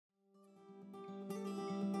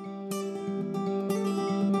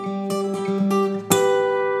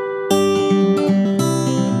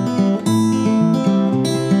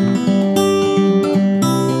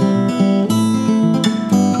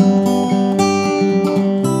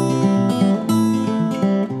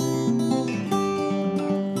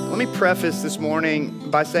preface this morning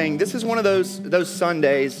by saying this is one of those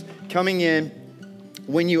Sundays coming in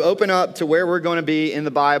when you open up to where we're going to be in the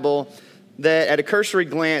Bible that at a cursory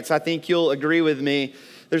glance, I think you'll agree with me,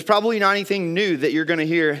 there's probably not anything new that you're going to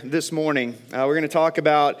hear this morning. We're going to talk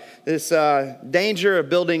about this danger of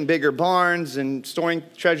building bigger barns and storing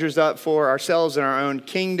treasures up for ourselves and our own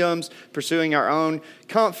kingdoms, pursuing our own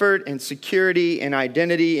comfort and security and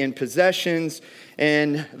identity and possessions,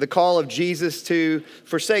 and the call of Jesus to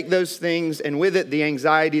forsake those things, and with it, the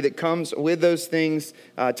anxiety that comes with those things,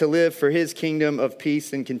 to live for his kingdom of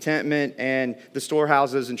peace and contentment and the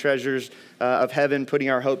storehouses and treasures of heaven, putting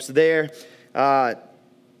our hopes there.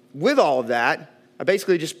 With all of that, I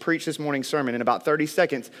basically just preached this morning's sermon in about 30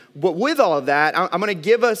 seconds. But with all of that, I'm going to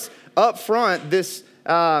give us up front this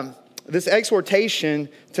exhortation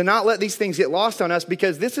to not let these things get lost on us,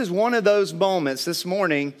 because this is one of those moments this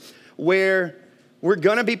morning where we're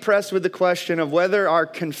going to be pressed with the question of whether our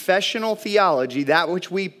confessional theology, that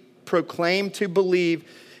which we proclaim to believe,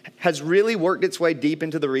 has really worked its way deep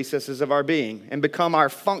into the recesses of our being and become our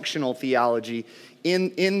functional theology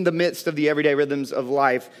in the midst of the everyday rhythms of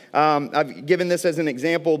life. I've given this as an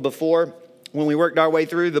example before when we worked our way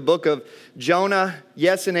through the book of Jonah.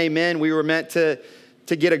 Yes and amen. We were meant to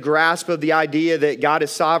get a grasp of the idea that God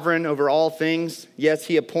is sovereign over all things. Yes,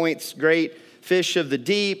 he appoints great fish of the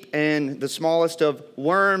deep and the smallest of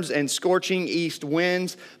worms and scorching east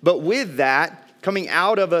winds. But with that, coming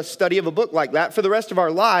out of a study of a book like that, for the rest of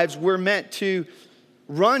our lives, we're meant to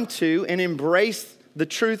run to and embrace the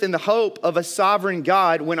truth and the hope of a sovereign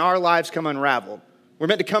God when our lives come unraveled. We're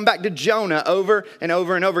meant to come back to Jonah over and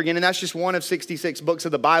over and over again, and that's just one of 66 books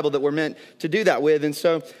of the Bible that we're meant to do that with. And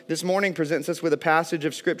so this morning presents us with a passage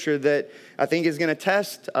of Scripture that I think is going to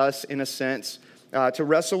test us, in a sense, to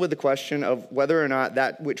wrestle with the question of whether or not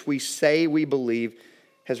that which we say we believe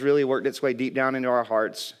has really worked its way deep down into our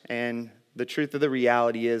hearts. And the truth of the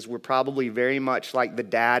reality is we're probably very much like the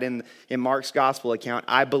dad in Mark's gospel account.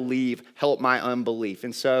 I believe, help my unbelief.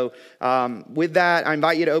 And so with that, I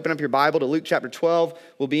invite you to open up your Bible to Luke chapter 12.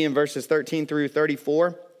 We'll be in verses 13 through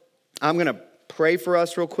 34. I'm going to pray for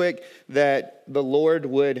us real quick that the Lord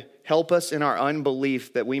would help us in our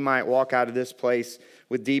unbelief, that we might walk out of this place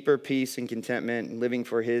with deeper peace and contentment and living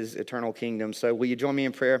for his eternal kingdom. So will you join me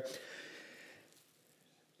in prayer?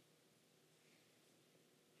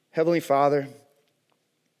 Heavenly Father,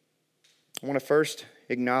 I want to first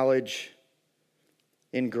acknowledge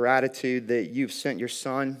in gratitude that you've sent your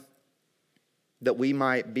Son that we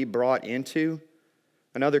might be brought into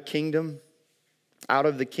another kingdom, out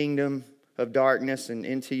of the kingdom of darkness and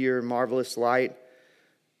into your marvelous light,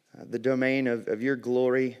 the domain of your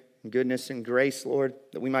glory and goodness and grace, Lord,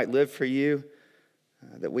 that we might live for you,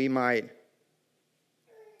 that we might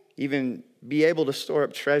even be able to store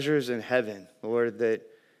up treasures in heaven, Lord, that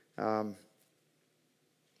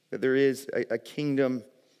there is a kingdom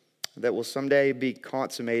that will someday be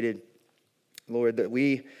consummated, Lord, that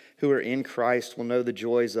we who are in Christ will know the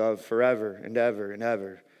joys of forever and ever and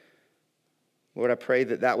ever. Lord, I pray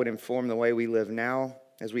that that would inform the way we live now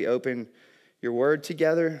as we open your word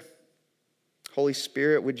together. Holy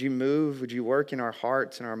Spirit, would you move? Would you work in our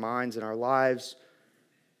hearts and our minds and our lives,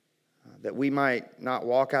 that we might not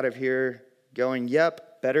walk out of here going,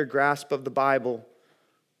 yep, better grasp of the Bible,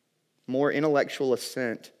 more intellectual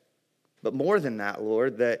assent, but more than that,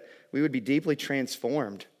 Lord, that we would be deeply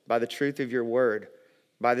transformed by the truth of your word,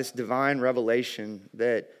 by this divine revelation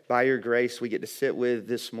that by your grace we get to sit with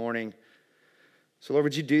this morning. So Lord,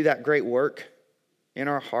 would you do that great work in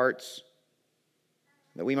our hearts,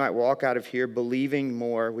 that we might walk out of here believing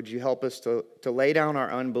more? Would you help us to lay down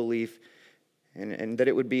our unbelief, and that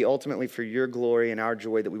it would be ultimately for your glory and our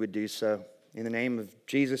joy that we would do so. In the name of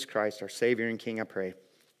Jesus Christ, our Savior and King, I pray.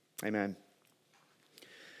 Amen.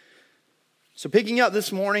 So picking up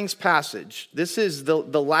this morning's passage, this is the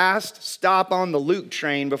last stop on the Luke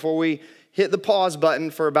train before we hit the pause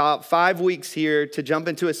button for about 5 weeks here to jump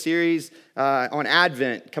into a series on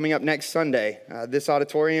Advent coming up next Sunday. This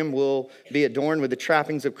auditorium will be adorned with the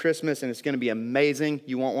trappings of Christmas, and it's going to be amazing.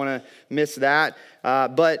 You won't want to miss that.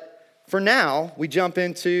 But for now, we jump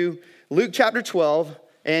into Luke chapter 12,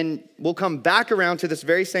 and we'll come back around to this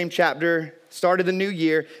very same chapter, start of the new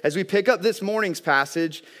year. As we pick up this morning's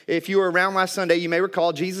passage, if you were around last Sunday, you may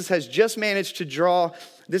recall Jesus has just managed to draw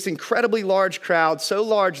this incredibly large crowd, so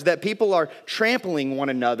large that people are trampling one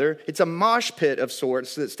another. It's a mosh pit of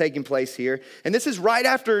sorts that's taking place here. And this is right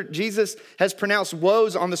after Jesus has pronounced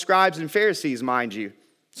woes on the scribes and Pharisees, mind you.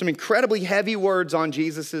 Some incredibly heavy words on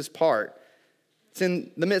Jesus' part. It's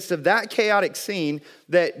in the midst of that chaotic scene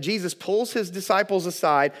that Jesus pulls his disciples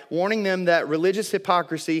aside, warning them that religious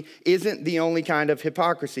hypocrisy isn't the only kind of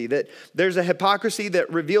hypocrisy, that there's a hypocrisy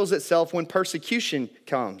that reveals itself when persecution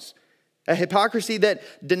comes, a hypocrisy that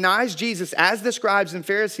denies Jesus as the scribes and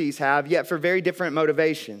Pharisees have, yet for very different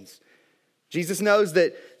motivations. Jesus knows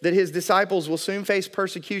that his disciples will soon face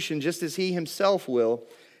persecution just as he himself will.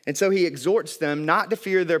 And so he exhorts them not to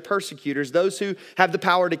fear their persecutors, those who have the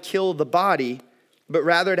power to kill the body, but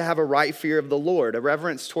rather to have a right fear of the Lord, a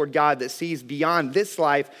reverence toward God that sees beyond this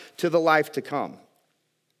life to the life to come.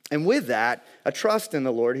 And with that, a trust in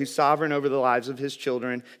the Lord who's sovereign over the lives of his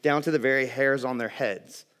children down to the very hairs on their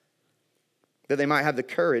heads, that they might have the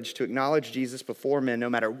courage to acknowledge Jesus before men no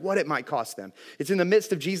matter what it might cost them. It's in the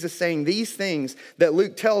midst of Jesus saying these things that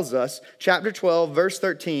Luke tells us, chapter 12, verse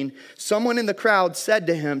 13, someone in the crowd said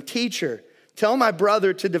to him, "Teacher, tell my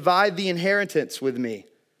brother to divide the inheritance with me."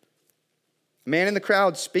 A man in the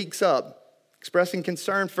crowd speaks up, expressing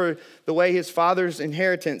concern for the way his father's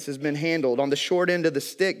inheritance has been handled. On the short end of the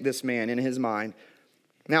stick, this man, in his mind,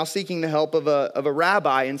 now seeking the help of a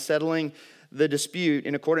rabbi in settling the dispute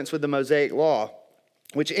in accordance with the Mosaic law,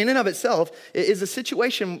 which in and of itself is a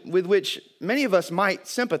situation with which many of us might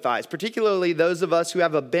sympathize, particularly those of us who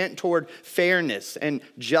have a bent toward fairness and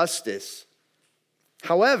justice.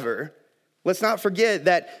 However, let's not forget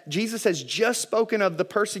that Jesus has just spoken of the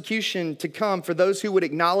persecution to come for those who would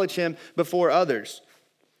acknowledge him before others.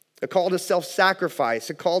 A call to self-sacrifice,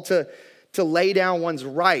 a call to lay down one's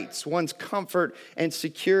rights, one's comfort and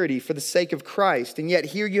security for the sake of Christ. And yet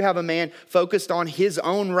here you have a man focused on his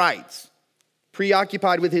own rights,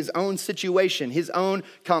 preoccupied with his own situation, his own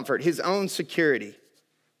comfort, his own security.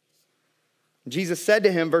 Jesus said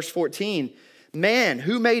to him, verse 14, "Man,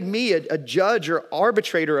 who made me a judge or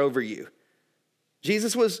arbitrator over you?"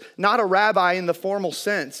 Jesus was not a rabbi in the formal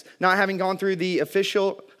sense, not having gone through the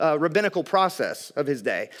official rabbinical process of his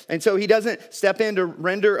day. And so he doesn't step in to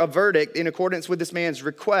render a verdict in accordance with this man's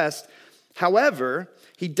request. However,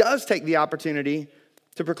 he does take the opportunity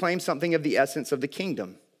to proclaim something of the essence of the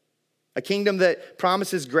kingdom. A kingdom that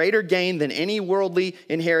promises greater gain than any worldly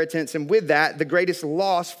inheritance, and with that, the greatest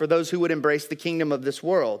loss for those who would embrace the kingdom of this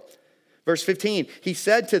world. Verse 15, he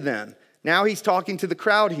said to them, now he's talking to the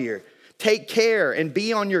crowd here, "Take care and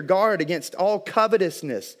be on your guard against all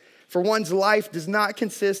covetousness, for one's life does not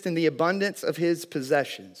consist in the abundance of his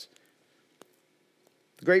possessions."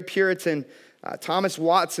 The great Puritan Thomas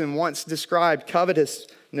Watson once described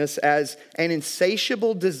covetousness as an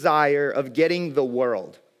insatiable desire of getting the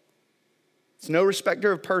world. It's no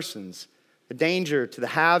respecter of persons, a danger to the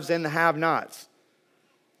haves and the have-nots.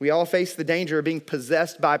 We all face the danger of being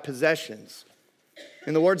possessed by possessions.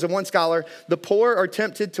 In the words of one scholar, the poor are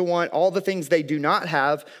tempted to want all the things they do not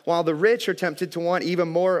have, while the rich are tempted to want even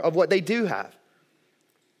more of what they do have.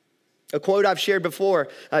 A quote I've shared before,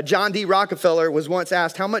 John D. Rockefeller was once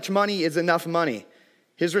asked, how much money is enough money?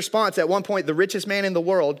 His response at one point, the richest man in the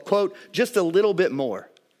world, quote, "just a little bit more."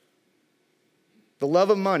 The love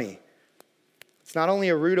of money. It's not only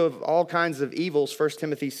a root of all kinds of evils, 1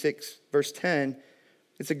 Timothy 6, verse 10,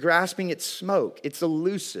 it's a grasping, it's smoke, it's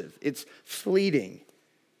elusive, it's fleeting.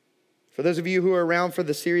 For those of you who are around for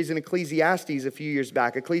the series in Ecclesiastes a few years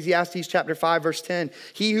back, Ecclesiastes chapter 5, verse 10,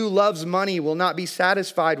 "He who loves money will not be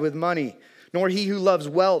satisfied with money, nor he who loves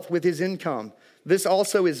wealth with his income. This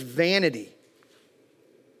also is vanity."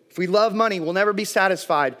 If we love money, we'll never be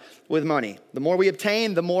satisfied with money. The more we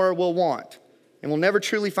obtain, the more we'll want. And we'll never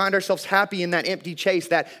truly find ourselves happy in that empty chase,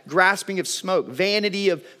 that grasping of smoke, vanity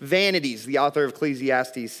of vanities, the author of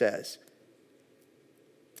Ecclesiastes says.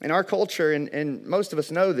 In our culture, and most of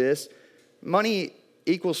us know this, money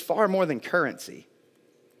equals far more than currency.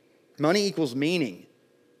 Money equals meaning.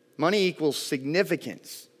 Money equals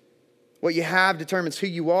significance. What you have determines who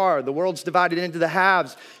you are. The world's divided into the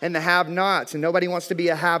haves and the have-nots, and nobody wants to be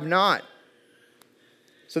a have-not.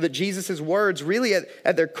 So that Jesus' words, really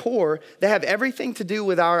at their core, they have everything to do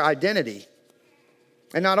with our identity.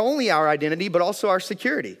 And not only our identity, but also our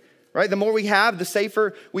security, right? The more we have, the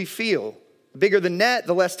safer we feel. The bigger the net,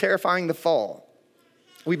 the less terrifying the fall.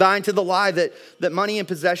 We buy into the lie that money and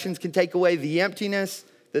possessions can take away the emptiness,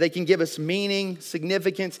 that they can give us meaning,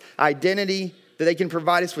 significance, identity, that they can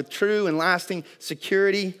provide us with true and lasting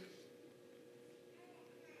security.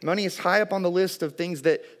 Money is high up on the list of things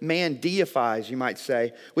that man deifies, you might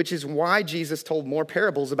say, which is why Jesus told more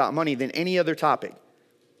parables about money than any other topic.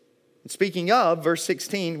 And speaking of, verse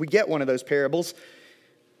 16, we get one of those parables.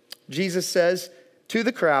 Jesus says to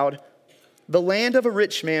the crowd, "The land of a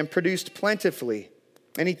rich man produced plentifully.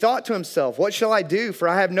 And he thought to himself, what shall I do? For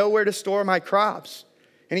I have nowhere to store my crops.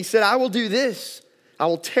 And he said, I will do this. I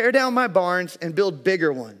will tear down my barns and build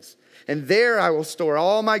bigger ones. And there I will store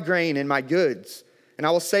all my grain and my goods. And I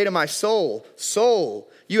will say to my soul, soul,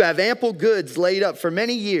 you have ample goods laid up for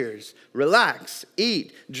many years. Relax,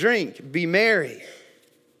 eat, drink, be merry.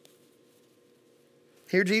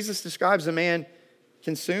 Here Jesus describes a man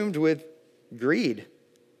consumed with greed.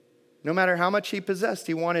 No matter how much he possessed,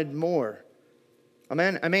 he wanted more. A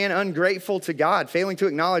man ungrateful to God, failing to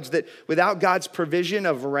acknowledge that without God's provision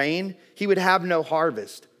of rain, he would have no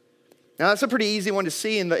harvest. Now that's a pretty easy one to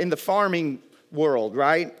see in the farming world,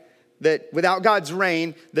 right? That without God's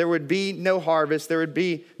rain, there would be no harvest, there would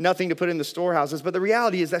be nothing to put in the storehouses. But the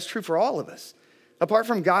reality is that's true for all of us. Apart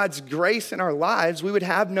from God's grace in our lives, we would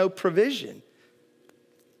have no provision.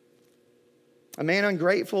 A man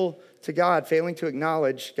ungrateful to God, failing to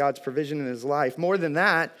acknowledge God's provision in his life. More than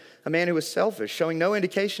that, a man who was selfish, showing no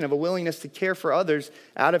indication of a willingness to care for others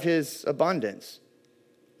out of his abundance.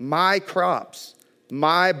 My crops,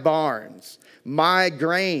 my barns, my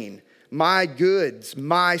grain, my goods,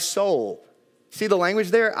 my soul. See the language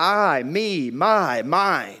there? I, me, my,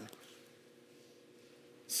 mine.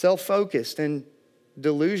 Self-focused and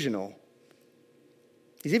delusional.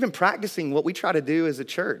 He's even practicing what we try to do as a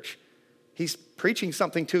church. He's preaching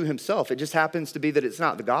something to himself. It just happens to be that it's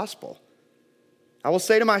not the gospel. I will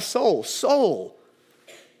say to my soul, soul.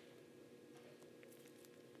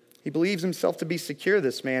 He believes himself to be secure,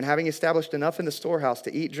 this man, having established enough in the storehouse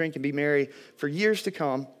to eat, drink, and be merry for years to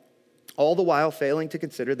come, all the while failing to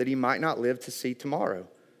consider that he might not live to see tomorrow.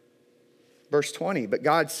 Verse 20, but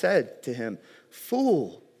God said to him,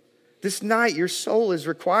 fool, this night your soul is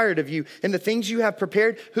required of you, and the things you have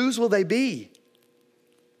prepared, whose will they be?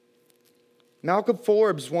 Malcolm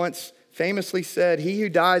Forbes once famously said, he who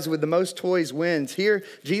dies with the most toys wins. Here,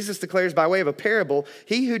 Jesus declares by way of a parable,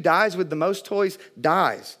 he who dies with the most toys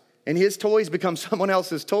dies, and his toys become someone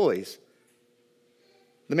else's toys.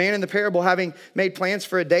 The man in the parable having made plans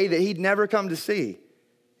for a day that he'd never come to see,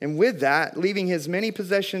 and with that, leaving his many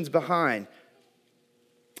possessions behind.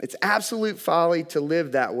 It's absolute folly to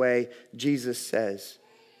live that way, Jesus says.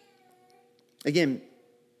 Again,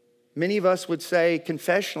 many of us would say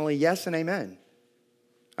confessionally, yes and amen.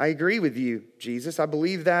 I agree with you, Jesus. I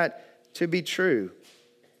believe that to be true.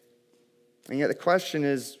 And yet the question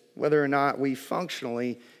is whether or not we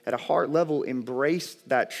functionally, at a heart level, embrace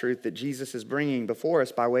that truth that Jesus is bringing before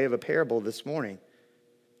us by way of a parable this morning.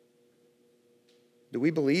 Do we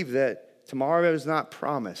believe that tomorrow is not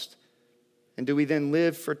promised? And do we then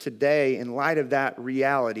live for today in light of that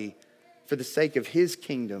reality for the sake of his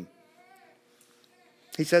kingdom?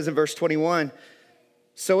 He says in verse 21,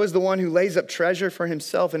 so is the one who lays up treasure for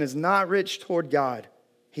himself and is not rich toward God.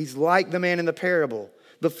 He's like the man in the parable.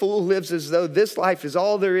 The fool lives as though this life is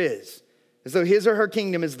all there is, as though his or her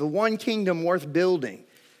kingdom is the one kingdom worth building.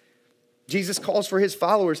 Jesus calls for his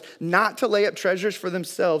followers not to lay up treasures for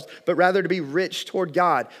themselves, but rather to be rich toward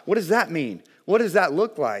God. What does that mean? What does that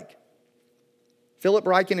look like? Philip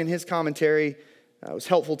Ryken in his commentary was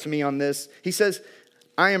helpful to me on this. He says,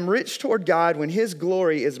 I am rich toward God when his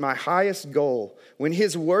glory is my highest goal, when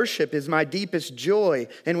his worship is my deepest joy,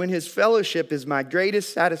 and when his fellowship is my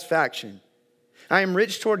greatest satisfaction. I am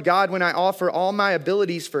rich toward God when I offer all my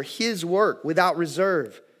abilities for his work without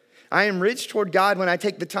reserve. I am rich toward God when I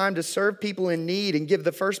take the time to serve people in need and give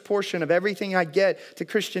the first portion of everything I get to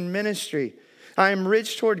Christian ministry. I am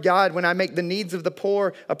rich toward God when I make the needs of the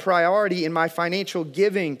poor a priority in my financial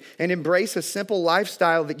giving and embrace a simple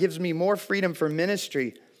lifestyle that gives me more freedom for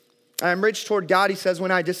ministry. I am rich toward God, he says, when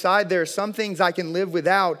I decide there are some things I can live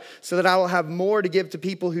without so that I will have more to give to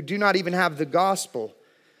people who do not even have the gospel.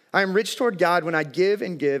 I am rich toward God when I give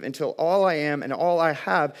and give until all I am and all I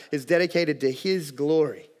have is dedicated to his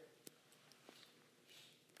glory.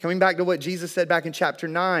 Coming back to what Jesus said back in chapter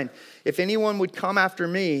 9, if anyone would come after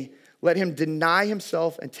me, let him deny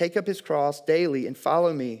himself and take up his cross daily and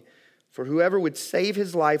follow me. For whoever would save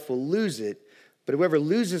his life will lose it, but whoever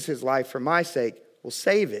loses his life for my sake will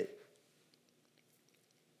save it.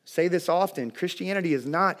 I say this often, Christianity is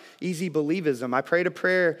not easy believism. I prayed a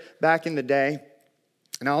prayer back in the day,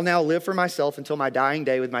 and I'll now live for myself until my dying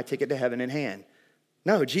day with my ticket to heaven in hand.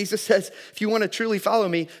 No, Jesus says, if you want to truly follow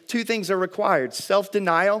me, two things are required,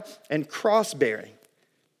 self-denial and cross-bearing.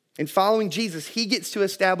 In following Jesus, he gets to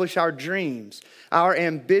establish our dreams, our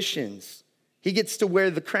ambitions. He gets to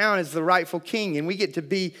wear the crown as the rightful king, and we get to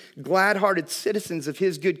be glad-hearted citizens of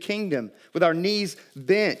his good kingdom with our knees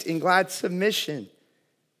bent in glad submission.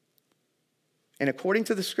 And according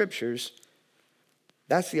to the scriptures,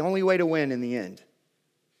 that's the only way to win in the end.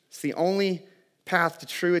 It's the only path to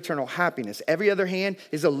true eternal happiness. Every other hand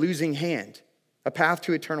is a losing hand, a path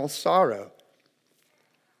to eternal sorrow.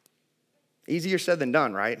 Easier said than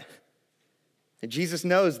done, right? And Jesus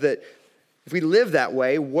knows that if we live that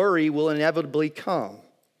way, worry will inevitably come.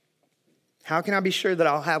 How can I be sure that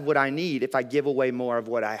I'll have what I need if I give away more of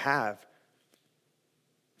what I have?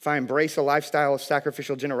 If I embrace a lifestyle of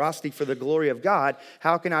sacrificial generosity for the glory of God,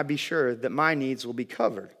 how can I be sure that my needs will be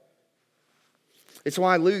covered? It's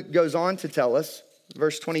why Luke goes on to tell us,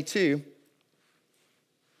 verse 22,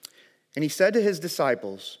 and he said to his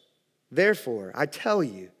disciples, "Therefore, I tell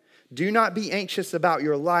you, do not be anxious about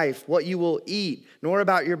your life, what you will eat, nor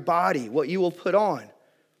about your body, what you will put on."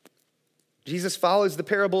 Jesus follows the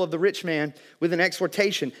parable of the rich man with an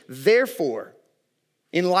exhortation. Therefore,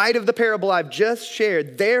 in light of the parable I've just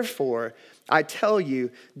shared, therefore, I tell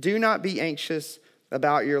you, do not be anxious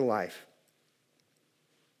about your life.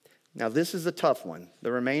 Now, this is a tough one,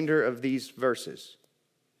 the remainder of these verses,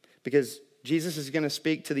 because Jesus is going to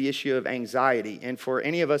speak to the issue of anxiety. And for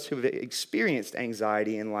any of us who have experienced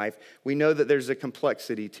anxiety in life, we know that there's a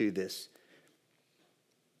complexity to this.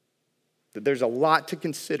 That there's a lot to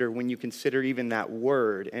consider when you consider even that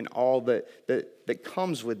word and all that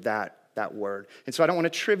comes with that word. And so I don't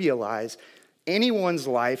want to trivialize anyone's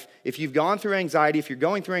life. If you've gone through anxiety, if you're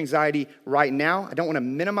going through anxiety right now, I don't want to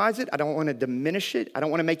minimize it. I don't want to diminish it. I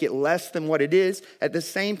don't want to make it less than what it is. At the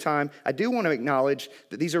same time, I do want to acknowledge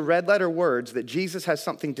that these are red letter words, that Jesus has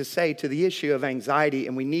something to say to the issue of anxiety,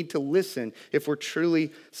 and we need to listen if we're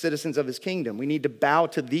truly citizens of his kingdom. We need to bow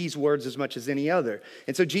to these words as much as any other.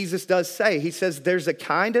 And so Jesus does say, he says, there's a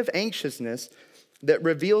kind of anxiousness that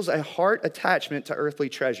reveals a heart attachment to earthly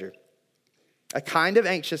treasure. A kind of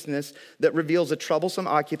anxiousness that reveals a troublesome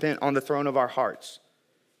occupant on the throne of our hearts.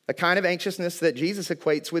 A kind of anxiousness that Jesus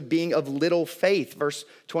equates with being of little faith, verse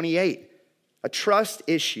 28. A trust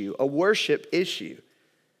issue, a worship issue.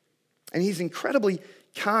 And he's incredibly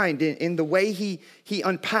kind in the way he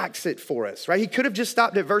unpacks it for us, right? He could have just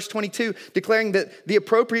stopped at verse 22, declaring that the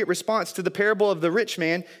appropriate response to the parable of the rich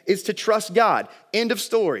man is to trust God. End of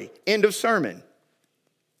story, end of sermon.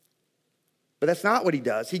 But that's not what he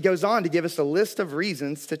does. He goes on to give us a list of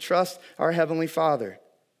reasons to trust our Heavenly Father.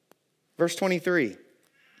 Verse 23,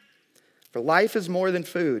 for life is more than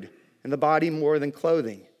food, and the body more than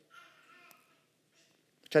clothing.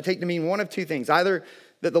 Which I take to mean one of two things. Either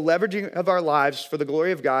that the leveraging of our lives for the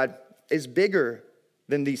glory of God is bigger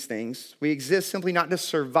than these things. We exist simply not to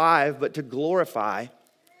survive, but to glorify.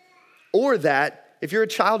 Or that, if you're a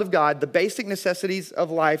child of God, the basic necessities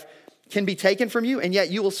of life can be taken from you, and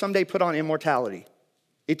yet you will someday put on immortality,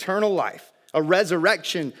 eternal life, a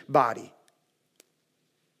resurrection body.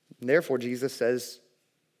 And therefore, Jesus says,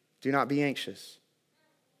 do not be anxious.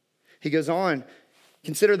 He goes on,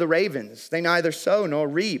 consider the ravens. They neither sow nor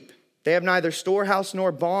reap. They have neither storehouse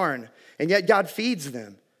nor barn, and yet God feeds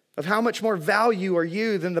them. Of how much more value are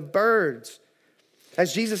you than the birds?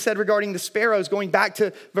 As Jesus said regarding the sparrows, going back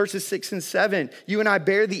to verses 6 and 7, you and I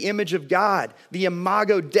bear the image of God, the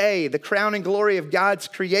imago Dei, the crown and glory of God's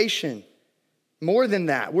creation. More than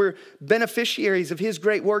that, we're beneficiaries of his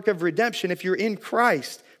great work of redemption if you're in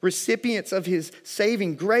Christ, recipients of his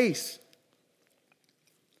saving grace.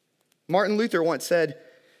 Martin Luther once said,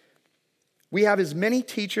 we have as many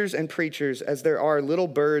teachers and preachers as there are little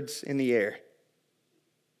birds in the air.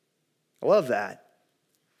 I love that.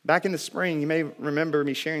 Back in the spring, you may remember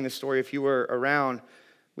me sharing this story if you were around.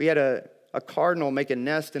 We had a cardinal make a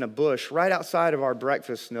nest in a bush right outside of our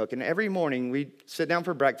breakfast nook. And every morning we'd sit down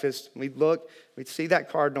for breakfast, we'd look, we'd see that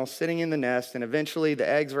cardinal sitting in the nest, and eventually the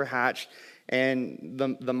eggs were hatched, and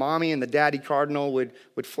the mommy and the daddy cardinal would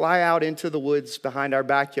fly out into the woods behind our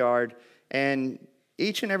backyard, and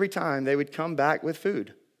each and every time they would come back with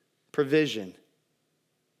food, provision.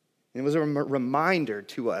 And it was a reminder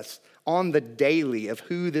to us on the daily of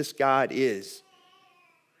who this God is.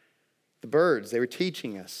 The birds, they were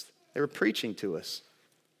teaching us. They were preaching to us.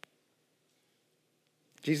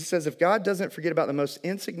 Jesus says, if God doesn't forget about the most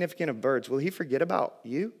insignificant of birds, will he forget about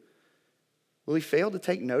you? Will he fail to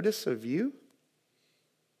take notice of you?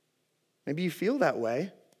 Maybe you feel that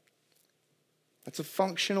way. That's a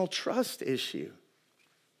functional trust issue.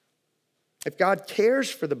 If God cares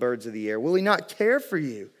for the birds of the air, will he not care for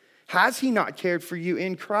you? Has he not cared for you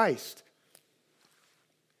in Christ?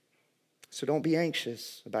 So don't be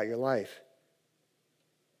anxious about your life.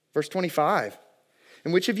 Verse 25,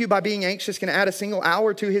 and which of you by being anxious can add a single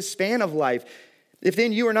hour to his span of life? If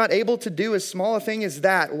then you are not able to do as small a thing as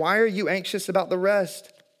that, why are you anxious about the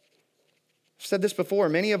rest? I've said this before,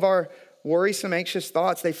 many of our worrisome, anxious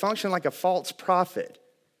thoughts, they function like a false prophet,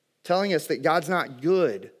 telling us that God's not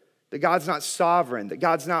good, that God's not sovereign, that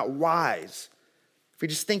God's not wise. If we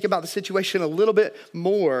just think about the situation a little bit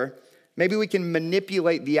more, maybe we can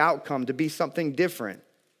manipulate the outcome to be something different.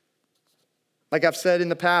 Like I've said in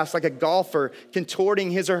the past, like a golfer contorting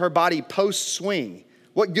his or her body post-swing.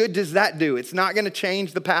 What good does that do? It's not going to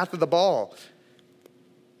change the path of the ball.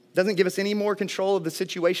 It doesn't give us any more control of the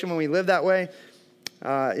situation when we live that way.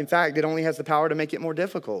 In fact, it only has the power to make it more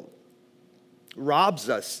difficult. It robs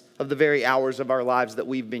us of the very hours of our lives that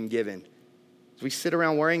we've been given. We sit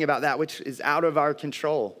around worrying about that which is out of our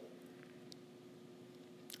control.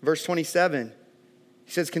 Verse 27,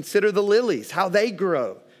 he says, consider the lilies, how they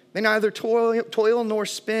grow. They neither toil nor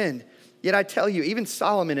spin. Yet I tell you, even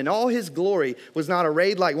Solomon in all his glory was not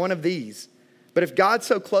arrayed like one of these. But if God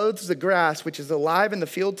so clothes the grass, which is alive in the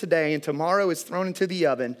field today and tomorrow is thrown into the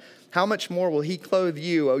oven, how much more will he clothe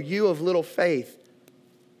you, O you of little faith?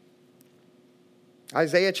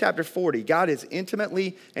 Isaiah chapter 40, God is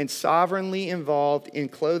intimately and sovereignly involved in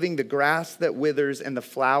clothing the grass that withers and the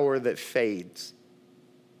flower that fades.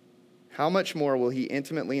 How much more will he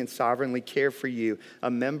intimately and sovereignly care for you,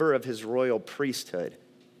 a member of his royal priesthood,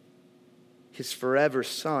 his forever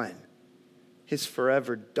son, his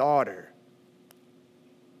forever daughter?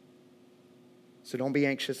 So don't be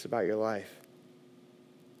anxious about your life.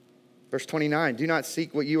 Verse 29, do not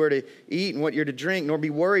seek what you are to eat and what you're to drink, nor be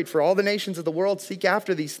worried, for all the nations of the world seek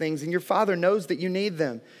after these things, and your Father knows that you need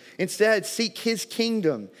them. Instead, seek his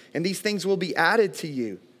kingdom, and these things will be added to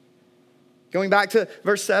you. Going back to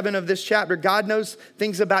verse 7 of this chapter, God knows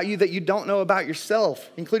things about you that you don't know about yourself,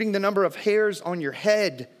 including the number of hairs on your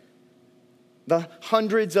head, the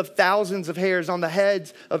hundreds of thousands of hairs on the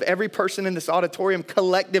heads of every person in this auditorium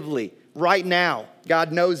collectively right now.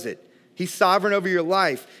 God knows it. He's sovereign over your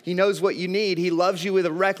life. He knows what you need. He loves you with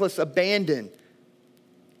a reckless abandon.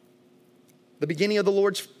 The beginning of the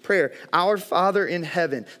Lord's Prayer, our Father in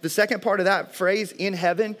heaven. The second part of that phrase, in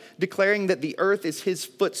heaven, declaring that the earth is his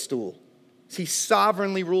footstool. He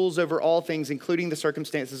sovereignly rules over all things, including the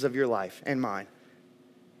circumstances of your life and mine.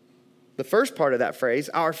 The first part of that phrase,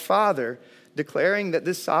 our Father, declaring that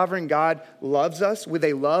this sovereign God loves us with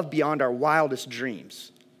a love beyond our wildest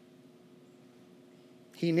dreams.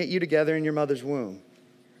 He knit you together in your mother's womb.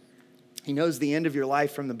 He knows the end of your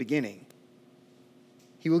life from the beginning.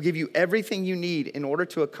 He will give you everything you need in order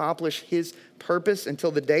to accomplish his purpose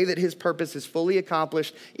until the day that his purpose is fully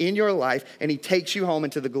accomplished in your life and he takes you home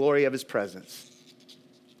into the glory of his presence.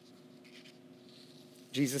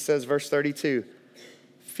 Jesus says, verse 32,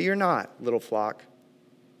 fear not, little flock,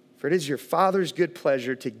 for it is your Father's good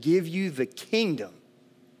pleasure to give you the kingdom.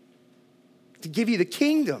 To give you the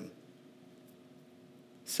kingdom.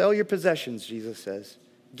 Sell your possessions, Jesus says.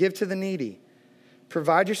 Give to the needy.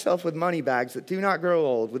 Provide yourself with money bags that do not grow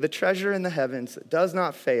old, with a treasure in the heavens that does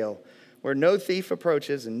not fail, where no thief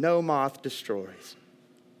approaches and no moth destroys.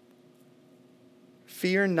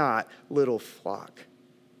 Fear not, little flock.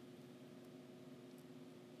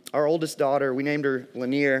 Our oldest daughter, we named her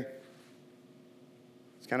Lanier.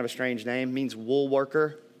 It's kind of a strange name, means wool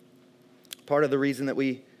worker. Part of the reason that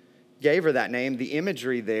we gave her that name, the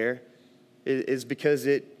imagery there, is because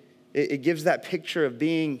it gives that picture of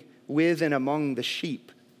being with and among the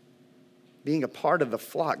sheep, being a part of the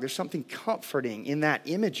flock. There's something comforting in that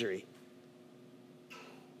imagery.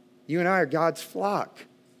 You and I are God's flock.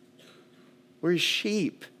 We're his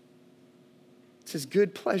sheep. It's his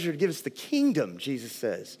good pleasure to give us the kingdom, Jesus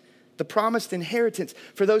says. The promised inheritance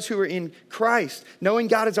for those who are in Christ. Knowing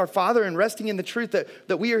God as our Father and resting in the truth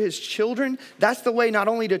that we are his children, that's the way not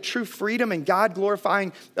only to true freedom and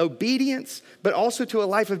God-glorifying obedience, but also to a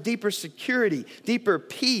life of deeper security, deeper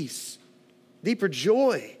peace, deeper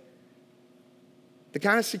joy. The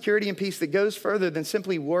kind of security and peace that goes further than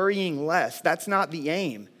simply worrying less. That's not the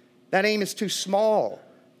aim. That aim is too small.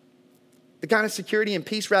 The kind of security and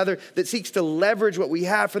peace, rather, that seeks to leverage what we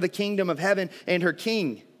have for the kingdom of heaven and her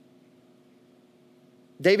King.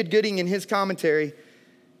 David Gooding, in his commentary,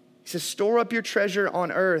 he says, store up your treasure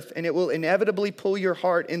on earth and it will inevitably pull your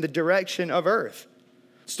heart in the direction of earth.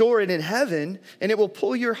 Store it in heaven and it will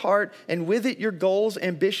pull your heart and with it your goals,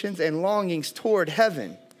 ambitions, and longings toward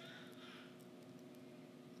heaven.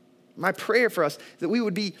 My prayer for us is that we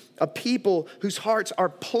would be a people whose hearts are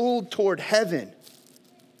pulled toward heaven.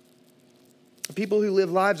 People who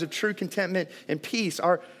live lives of true contentment and peace,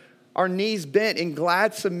 our knees bent in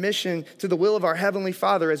glad submission to the will of our Heavenly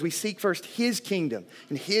Father as we seek first his kingdom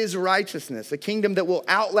and his righteousness, a kingdom that will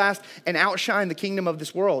outlast and outshine the kingdom of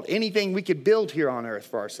this world, anything we could build here on earth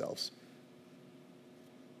for ourselves.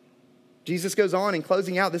 Jesus goes on in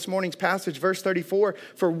closing out this morning's passage, verse 34,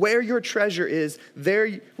 for where your treasure is,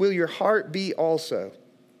 there will your heart be also.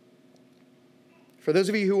 For those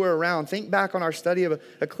of you who were around, think back on our study of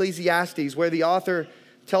Ecclesiastes, where the author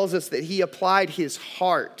tells us that he applied his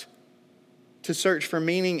heart to search for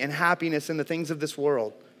meaning and happiness in the things of this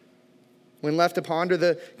world. When left to ponder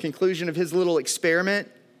the conclusion of his little experiment,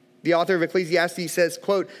 the author of Ecclesiastes says,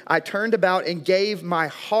 quote, "I turned about and gave my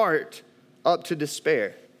heart up to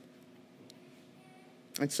despair."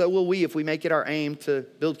 And so will we if we make it our aim to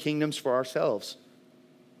build kingdoms for ourselves,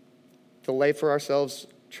 to lay for ourselves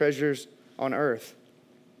treasures on earth.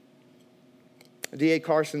 D.A.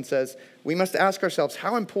 Carson says, "We must ask ourselves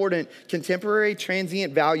how important contemporary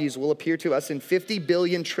transient values will appear to us in 50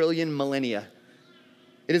 billion trillion millennia.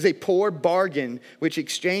 It is a poor bargain which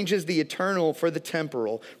exchanges the eternal for the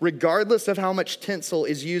temporal, regardless of how much tinsel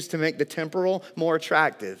is used to make the temporal more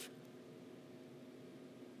attractive."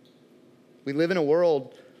 We live in a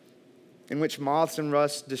world in which moths and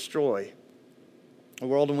rust destroy, a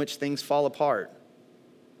world in which things fall apart.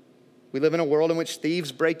 We live in a world in which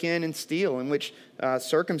thieves break in and steal, in which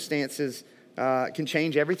circumstances can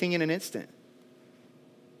change everything in an instant.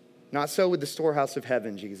 Not so with the storehouse of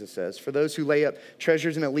heaven, Jesus says, for those who lay up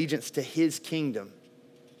treasures in allegiance to his kingdom.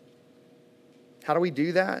 How do we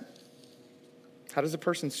do that? How does a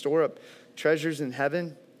person store up treasures in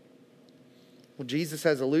heaven? Well, Jesus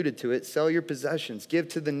has alluded to it. Sell your possessions, give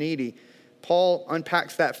to the needy. Paul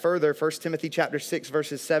unpacks that further, 1 Timothy chapter 6,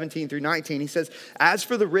 verses 17 through 19. He says, "As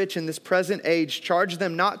for the rich in this present age, charge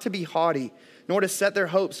them not to be haughty, nor to set their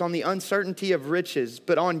hopes on the uncertainty of riches,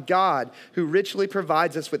 but on God, who richly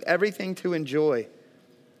provides us with everything to enjoy.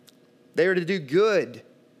 They are to do good,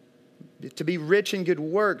 to be rich in good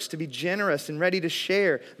works, to be generous and ready to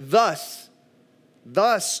share, thus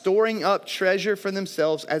storing up treasure for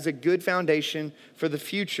themselves as a good foundation for the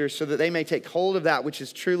future, so that they may take hold of that which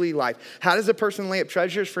is truly life." How does a person lay up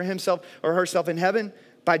treasures for himself or herself in heaven?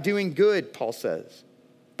 By doing good, Paul says.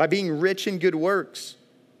 By being rich in good works.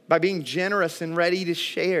 By being generous and ready to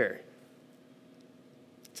share.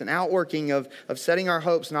 It's an outworking of setting our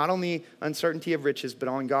hopes not on the uncertainty of riches, but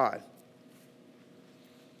on God.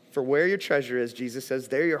 For where your treasure is, Jesus says,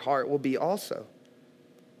 there your heart will be also.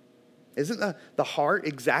 Isn't the heart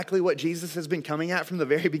exactly what Jesus has been coming at from the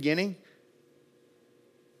very beginning?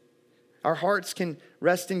 Our hearts can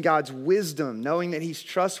rest in God's wisdom, knowing that he's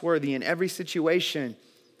trustworthy in every situation.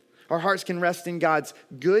 Our hearts can rest in God's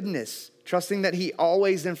goodness, trusting that he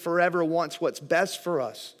always and forever wants what's best for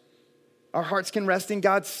us. Our hearts can rest in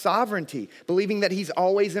God's sovereignty, believing that he's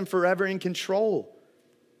always and forever in control.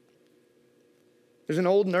 There's an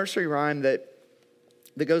old nursery rhyme that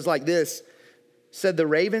goes like this. Said the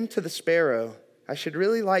raven to the sparrow, "I should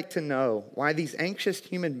really like to know why these anxious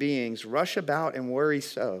human beings rush about and worry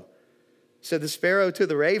so." Said the sparrow to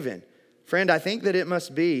the raven, "Friend, I think that it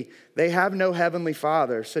must be they have no heavenly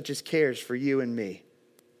Father such as cares for you and me."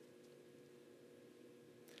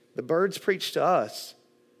 The birds preach to us,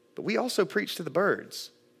 but we also preach to the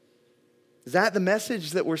birds. Is that the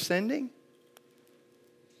message that we're sending?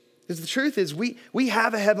 Because the truth is we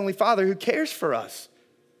have a heavenly Father who cares for us.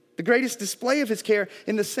 The greatest display of his care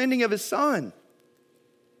in the sending of his Son.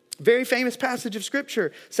 Very famous passage of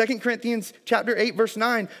Scripture, 2 Corinthians chapter 8, verse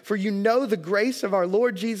 9. "For you know the grace of our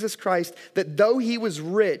Lord Jesus Christ, that though he was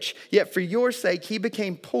rich, yet for your sake he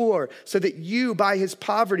became poor, so that you by his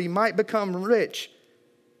poverty might become rich."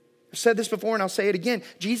 I've said this before and I'll say it again.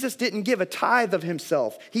 Jesus didn't give a tithe of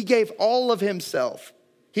himself. He gave all of himself.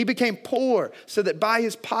 He became poor so that by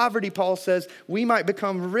his poverty, Paul says, we might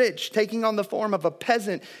become rich, taking on the form of a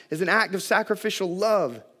peasant as an act of sacrificial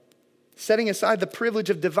love, setting aside the privilege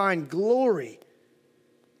of divine glory,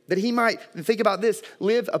 that he might, and think about this,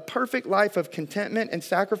 live a perfect life of contentment and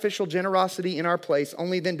sacrificial generosity in our place,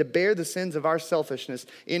 only then to bear the sins of our selfishness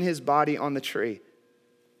in his body on the tree.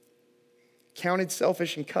 Counted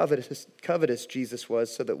selfish and covetous Jesus was,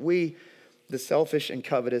 so that we, the selfish and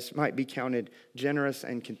covetous, might be counted generous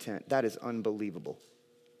and content. That is unbelievable.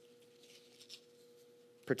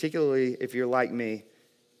 Particularly if you're like me,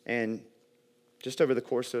 and just over the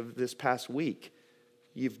course of this past week,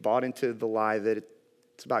 you've bought into the lie that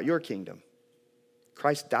it's about your kingdom.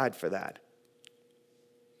 Christ died for that.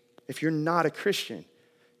 If you're not a Christian,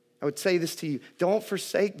 I would say this to you: don't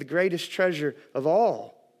forsake the greatest treasure of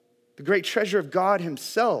all, the great treasure of God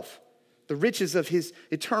himself, the riches of his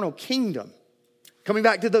eternal kingdom. Coming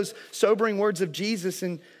back to those sobering words of Jesus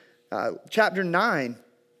in chapter 9,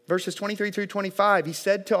 verses 23 through 25, he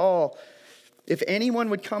said to all, "If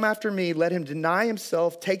anyone would come after me, let him deny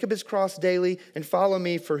himself, take up his cross daily, and follow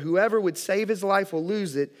me. For whoever would save his life will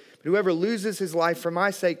lose it, but whoever loses his life for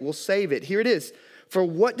my sake will save it." Here it is. "For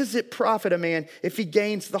what does it profit a man if he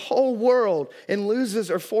gains the whole world and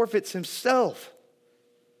loses or forfeits himself?"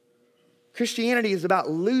 Christianity is about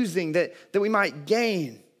losing that we might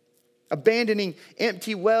gain. Abandoning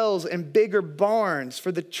empty wells and bigger barns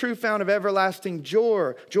for the true fount of everlasting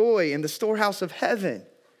joy in the storehouse of heaven.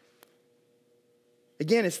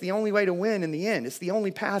 Again, it's the only way to win in the end. It's the only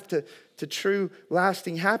path to true,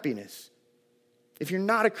 lasting happiness. If you're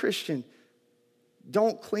not a Christian,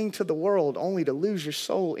 don't cling to the world only to lose your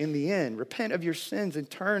soul in the end. Repent of your sins and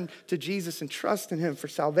turn to Jesus and trust in him for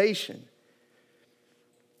salvation.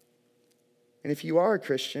 And if you are a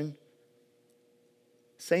Christian,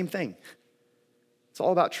 same thing. It's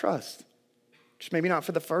all about trust. Just maybe not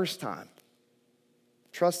for the first time.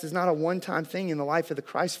 Trust is not a one-time thing in the life of the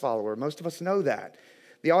Christ follower. Most of us know that.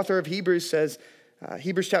 The author of Hebrews says,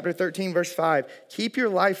 Hebrews chapter 13, verse 5, keep your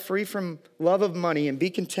life free from love of money and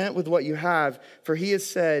be content with what you have, for he has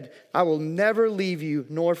said, I will never leave you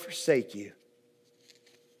nor forsake you.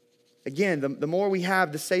 Again, the more we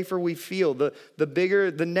have, the safer we feel. The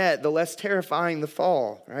bigger the net, the less terrifying the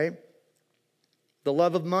fall, right? The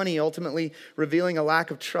love of money ultimately revealing a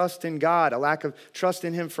lack of trust in God, a lack of trust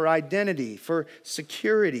in him for identity, for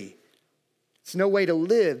security. It's no way to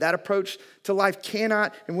live. That approach to life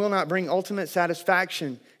cannot and will not bring ultimate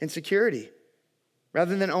satisfaction and security.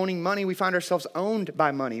 Rather than owning money, we find ourselves owned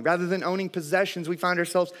by money. Rather than owning possessions, we find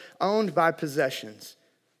ourselves owned by possessions.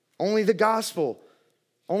 Only the gospel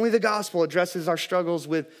addresses our struggles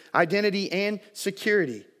with identity and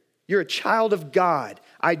security. You're a child of God.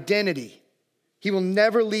 Identity. He will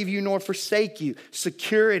never leave you nor forsake you.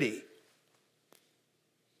 Security.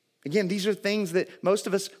 Again, these are things that most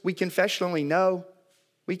of us, we confessionally know.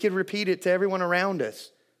 We could repeat it to everyone around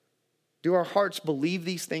us. Do our hearts believe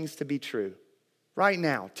these things to be true? Right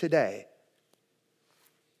now, today.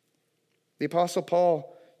 The Apostle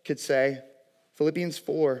Paul could say, Philippians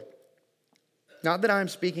 4, not that I am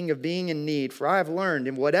speaking of being in need, for I have learned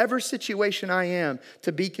in whatever situation I am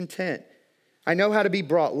to be content. I know how to be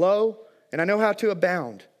brought low, and I know how to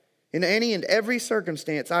abound. In any and every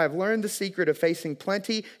circumstance, I have learned the secret of facing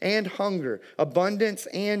plenty and hunger, abundance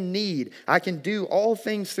and need. I can do all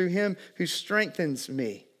things through him who strengthens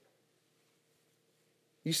me.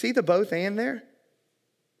 You see the both and there?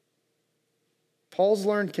 Paul's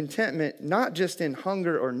learned contentment not just in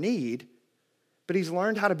hunger or need, but he's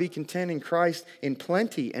learned how to be content in Christ in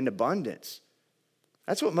plenty and abundance.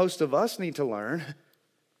 That's what most of us need to learn.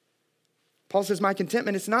 Paul says, my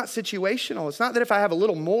contentment, it's not situational. It's not that if I have a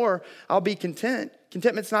little more, I'll be content.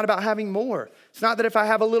 Contentment's not about having more. It's not that if I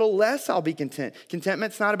have a little less, I'll be content.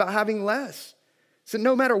 Contentment's not about having less. So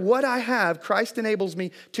no matter what I have, Christ enables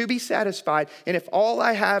me to be satisfied. And if all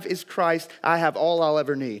I have is Christ, I have all I'll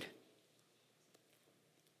ever need.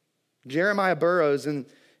 Jeremiah Burroughs, in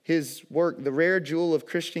his work, The Rare Jewel of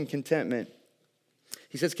Christian Contentment,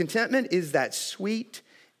 he says, contentment is that sweet,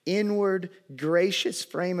 inward, gracious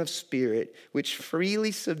frame of spirit which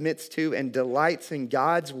freely submits to and delights in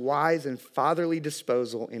God's wise and fatherly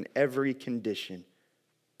disposal in every condition.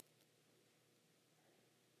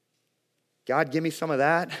 God, give me some of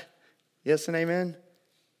that. Yes and amen?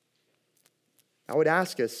 I would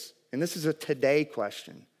ask us, and this is a today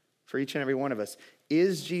question for each and every one of us,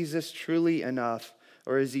 is Jesus truly enough,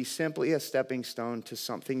 or is he simply a stepping stone to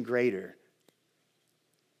something greater?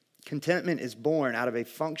 Contentment is born out of a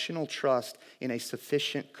functional trust in a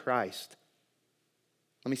sufficient Christ.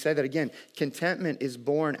 Let me say that again. Contentment is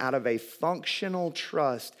born out of a functional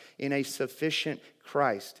trust in a sufficient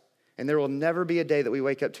Christ. And there will never be a day that we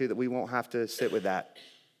wake up to that we won't have to sit with that.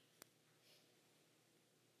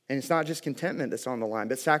 And it's not just contentment that's on the line,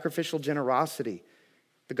 but sacrificial generosity.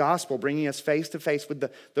 The gospel bringing us face to face with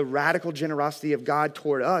the radical generosity of God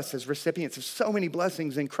toward us as recipients of so many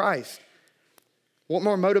blessings in Christ. What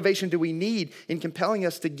more motivation do we need in compelling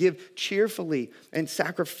us to give cheerfully and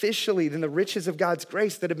sacrificially than the riches of God's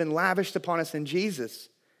grace that have been lavished upon us in Jesus?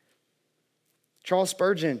 Charles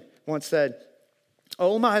Spurgeon once said,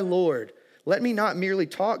 "O my Lord, let me not merely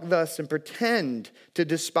talk thus and pretend to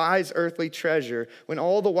despise earthly treasure when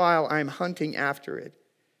all the while I am hunting after it.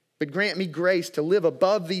 But grant me grace to live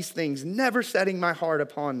above these things, never setting my heart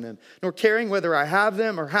upon them, nor caring whether I have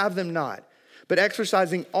them or have them not, but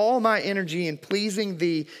exercising all my energy in pleasing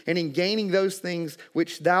thee and in gaining those things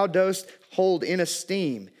which thou dost hold in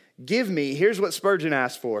esteem. Give me," here's what Spurgeon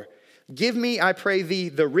asked for, "give me, I pray thee,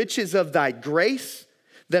 the riches of thy grace,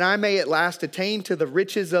 that I may at last attain to the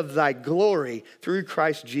riches of thy glory through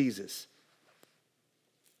Christ Jesus."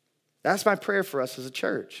 That's my prayer for us as a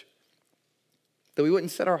church. That we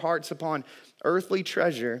wouldn't set our hearts upon earthly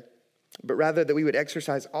treasure, but rather that we would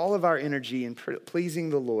exercise all of our energy in pleasing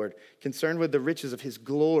the Lord, concerned with the riches of his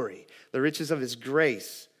glory, the riches of his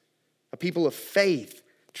grace, a people of faith,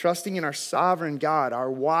 trusting in our sovereign God,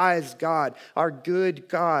 our wise God, our good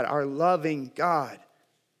God, our loving God.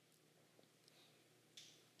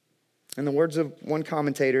 In the words of one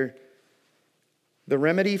commentator, The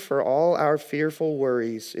remedy for all our fearful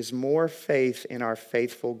worries is more faith in our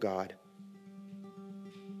faithful God.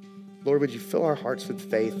 Lord, would you fill our hearts with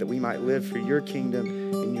faith that we might live for your kingdom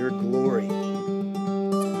and your glory?